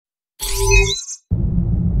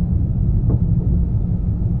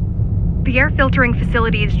The air filtering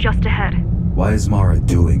facility is just ahead. Why is Mara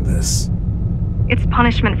doing this? It's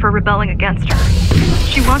punishment for rebelling against her.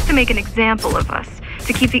 She wants to make an example of us,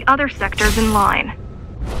 to keep the other sectors in line.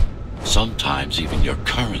 Sometimes even your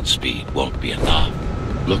current speed won't be enough.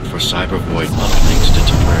 Look for cybervoid uplink to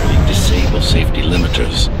temporarily disable safety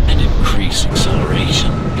limiters and increase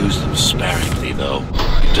acceleration. Use them sparingly, though.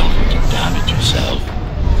 You don't want to damage yourself.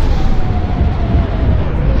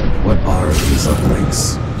 What are these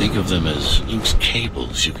uplinks? Think of them as loose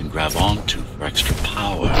cables you can grab onto for extra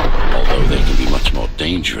power, although they can be much more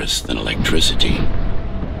dangerous than electricity.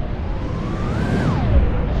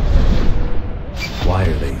 Why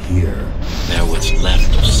are they here? They're what's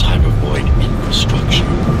left of cybervoid infrastructure.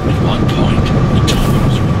 At one point, the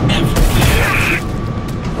tunnels were everywhere.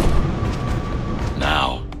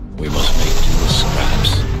 Now, we must make do with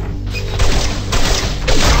scraps.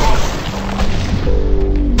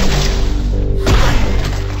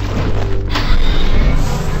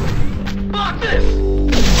 Fuck this!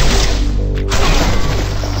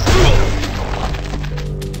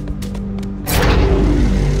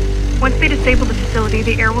 Once they disable the facility,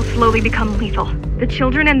 the air will slowly become lethal. The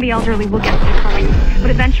children and the elderly will get sick first, but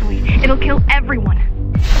eventually, it'll kill everyone.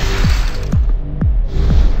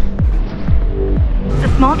 The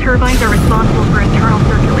small turbines are responsible for internal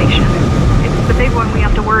circulation. It's the big one we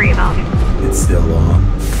have to worry about. It's still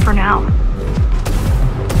on? For now.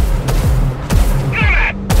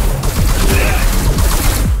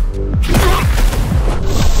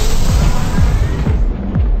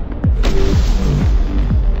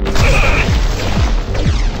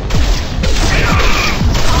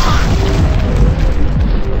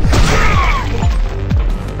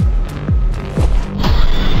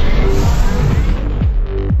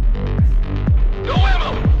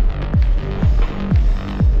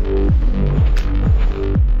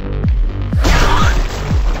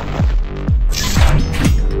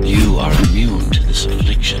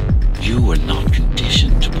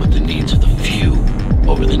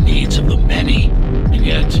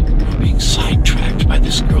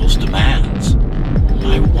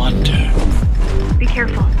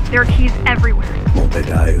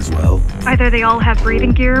 Either they all have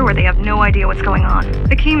breathing gear, or they have no idea what's going on.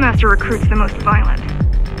 The Keymaster recruits the most violent,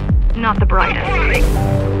 not the brightest.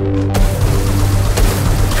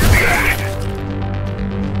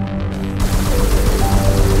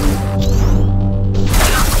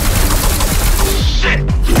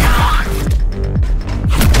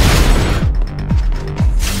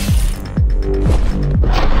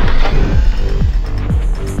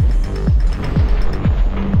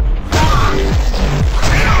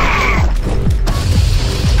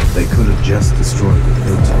 Just destroy the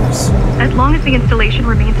filters. As long as the installation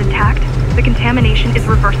remains intact, the contamination is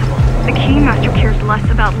reversible. The Keymaster cares less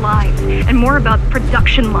about lives and more about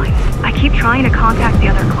production lines. I keep trying to contact the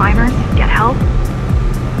other climbers, get help.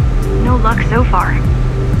 No luck so far.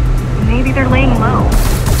 Maybe they're laying low.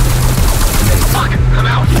 Fuck! I'm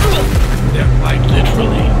out! They're quite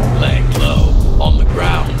literally laying low, on the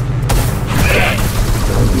ground.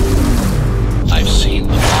 I've seen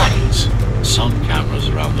the bodies. Some cameras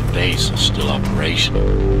around the base are still operational.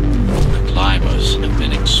 The climbers have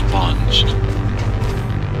been expunged.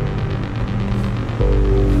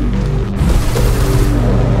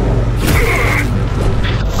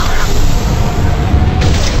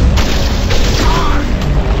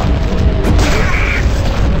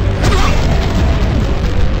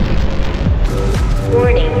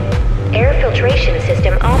 Warning. Air filtration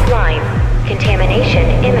system offline. Contamination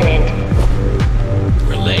imminent.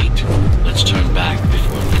 We're late. Let's turn back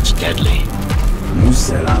before it gets deadly. You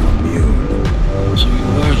said I'm immune. So you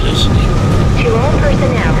were listening. To all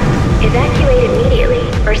personnel, evacuate immediately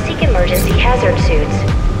or seek emergency hazard suits.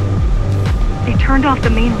 They turned off the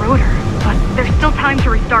main rotor, but there's still time to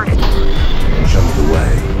restart it. Show the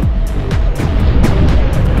way.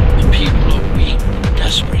 The people are weak,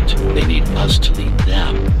 desperate. They need us to lead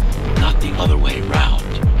them, not the other way around.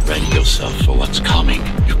 Ready yourself for what's coming.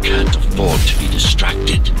 You can't afford to be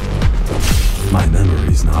distracted. My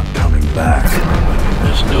memory's not coming back.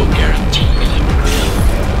 There's no guarantee it ever will.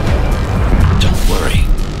 Don't worry.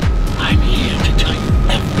 I'm here to tell you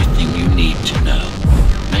everything you need to know.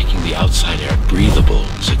 Making the outside air breathable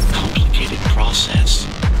is a complicated process.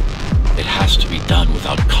 It has to be done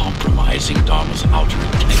without compromising Dharma's outer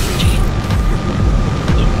integrity.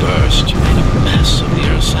 The burst made a mess of the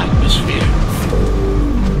Earth's atmosphere.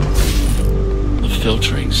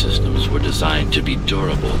 Filtering systems were designed to be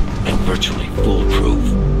durable and virtually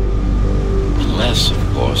foolproof. Unless, of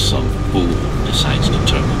course, some fool decides to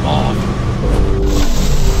turn them off.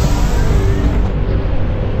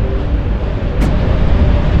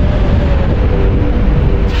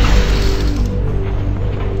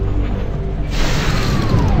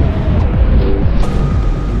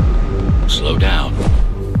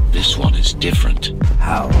 is different.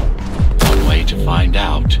 How? One way to find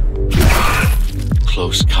out.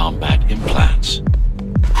 Close combat implants.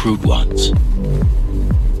 Crude ones.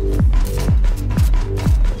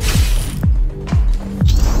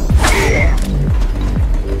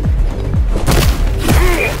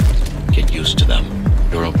 Get used to them.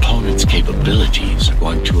 Your opponent's capabilities are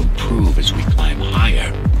going to improve as we climb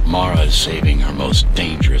higher. Mara is saving her most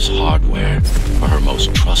dangerous hardware for her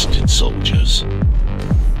most trusted soldiers.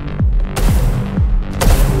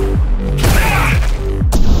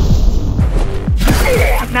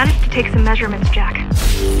 I've managed to take some measurements, Jack.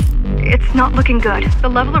 It's not looking good. The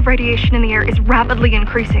level of radiation in the air is rapidly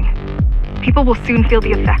increasing. People will soon feel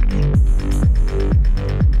the effects.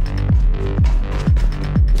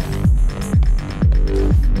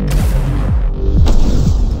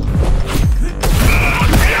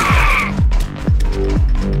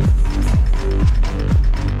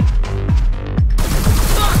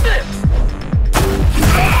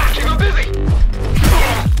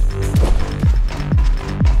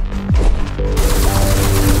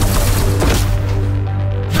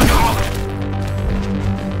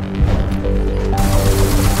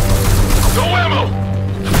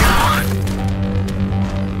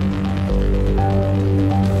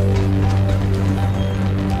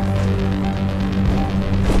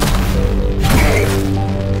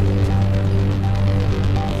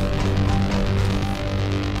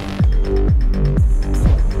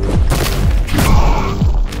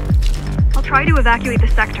 Try to evacuate the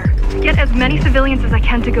sector. Get as many civilians as I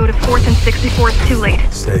can to go to 4th and 64th too late.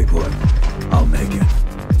 Stay put. I'll make it.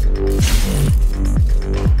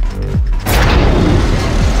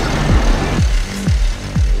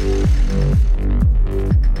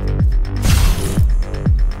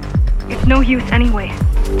 It's no use anyway.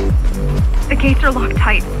 The gates are locked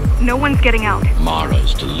tight. No one's getting out.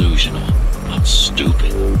 Mara's delusional, not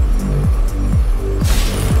stupid.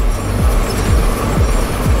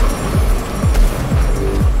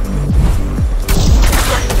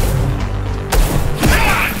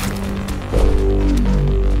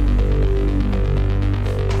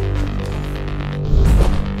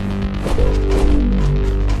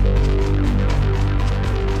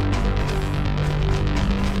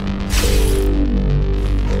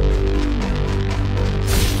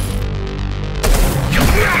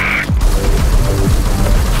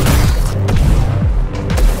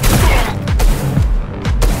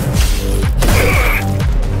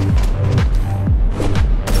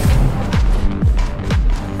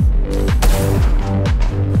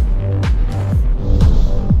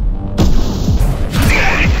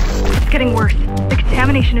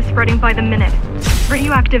 Is spreading by the minute.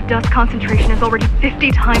 Radioactive dust concentration is already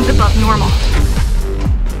 50 times above normal.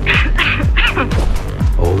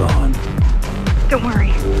 Hold on. Don't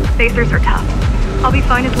worry. Phasers are tough. I'll be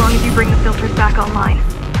fine as long as you bring the filters back online.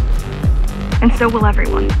 And so will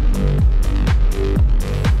everyone.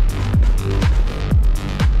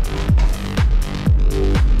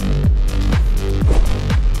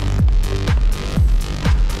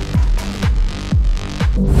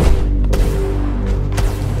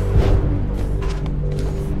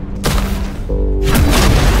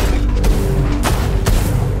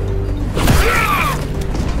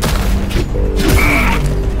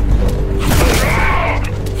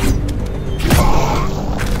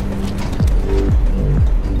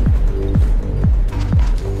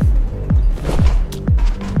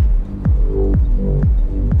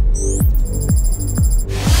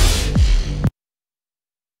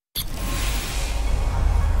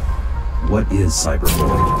 What is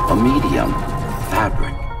cyberbullying? A medium,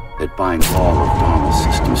 fabric, that binds all of Dharma's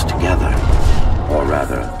systems together. Or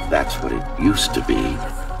rather, that's what it used to be.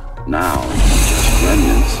 Now, it's just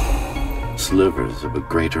remnants, slivers of a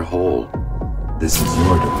greater whole. This is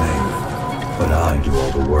your domain, but I do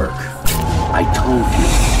all the work. I told you,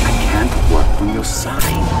 I can't work from your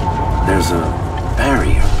side. There's a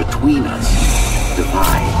barrier between us,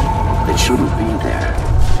 divide, that shouldn't be there.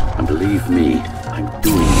 And believe me, I'm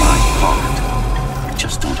doing my part. I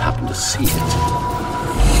just don't happen to see it.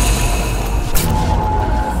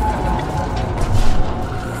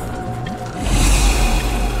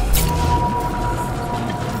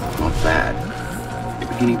 Not bad.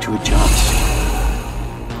 You're beginning to adjust.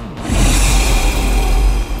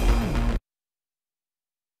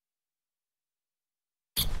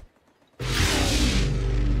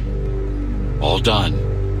 All done.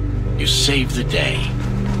 You saved the day.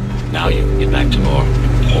 Now you can get back to more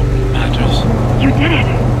important matters. You did it!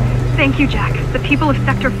 Thank you, Jack. The people of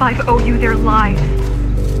Sector 5 owe you their lives.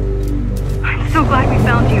 I'm so glad we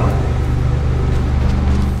found you.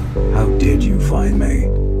 How did you find me?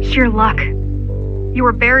 Sheer luck. You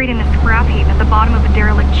were buried in a scrap heap at the bottom of a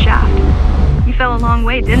derelict shaft. You fell a long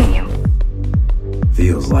way, didn't you?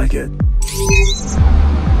 Feels like it.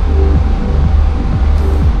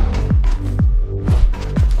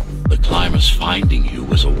 The climbers finding you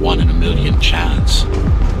was a 1 in a million chance.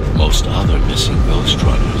 Most other missing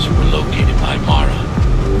Ghostrunners were located by Mara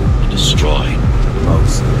and destroyed.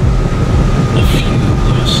 Most. A few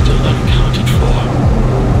are still unaccounted for.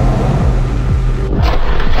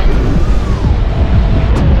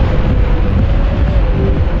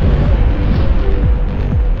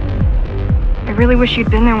 I really wish you'd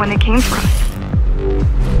been there when they came for us.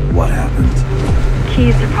 What happened?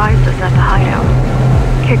 Key surprised us at the hideout.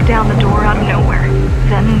 Kicked down the door out of nowhere.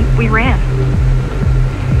 Then we ran.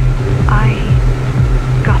 I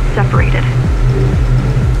got separated.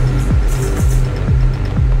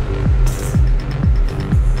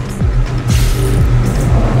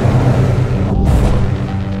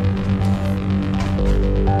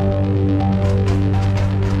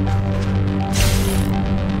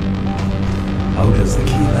 How does the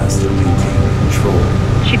Keymaster maintain control?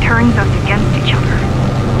 She turns us against each other.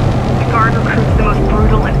 The guard recruits the most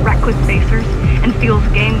brutal and reckless spacers and fuels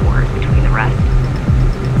gang wars between the rest.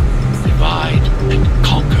 Divide and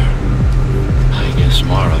conquer. I guess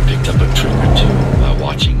Mara picked up a trick or two by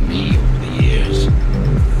watching me over the years.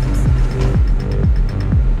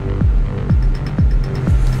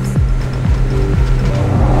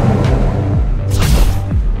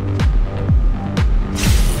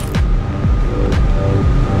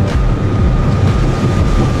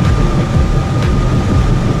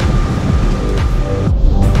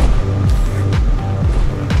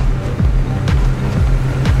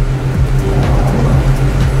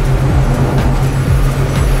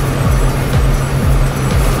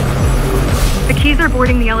 They're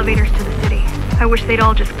boarding the elevators to the city. I wish they'd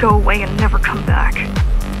all just go away and never come back.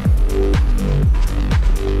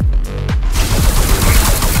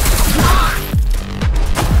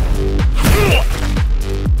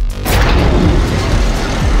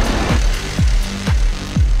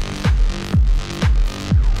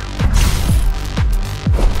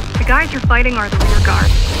 The guys you're fighting are the rear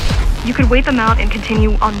guard. You could wait them out and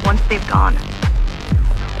continue on once they've gone.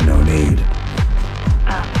 No need.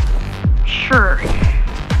 Sure.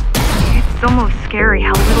 It's almost scary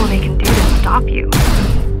how little they can do to stop you.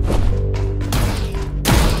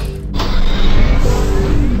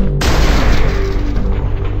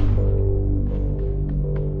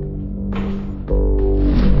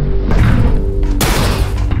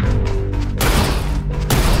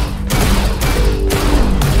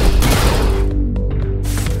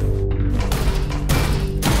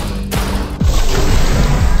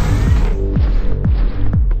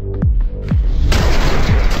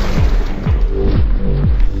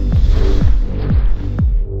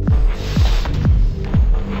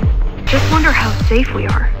 Safe we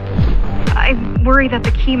are. I worry that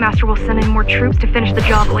the Keymaster will send in more troops to finish the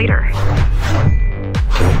job later.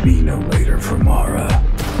 There'll be no later for Mara.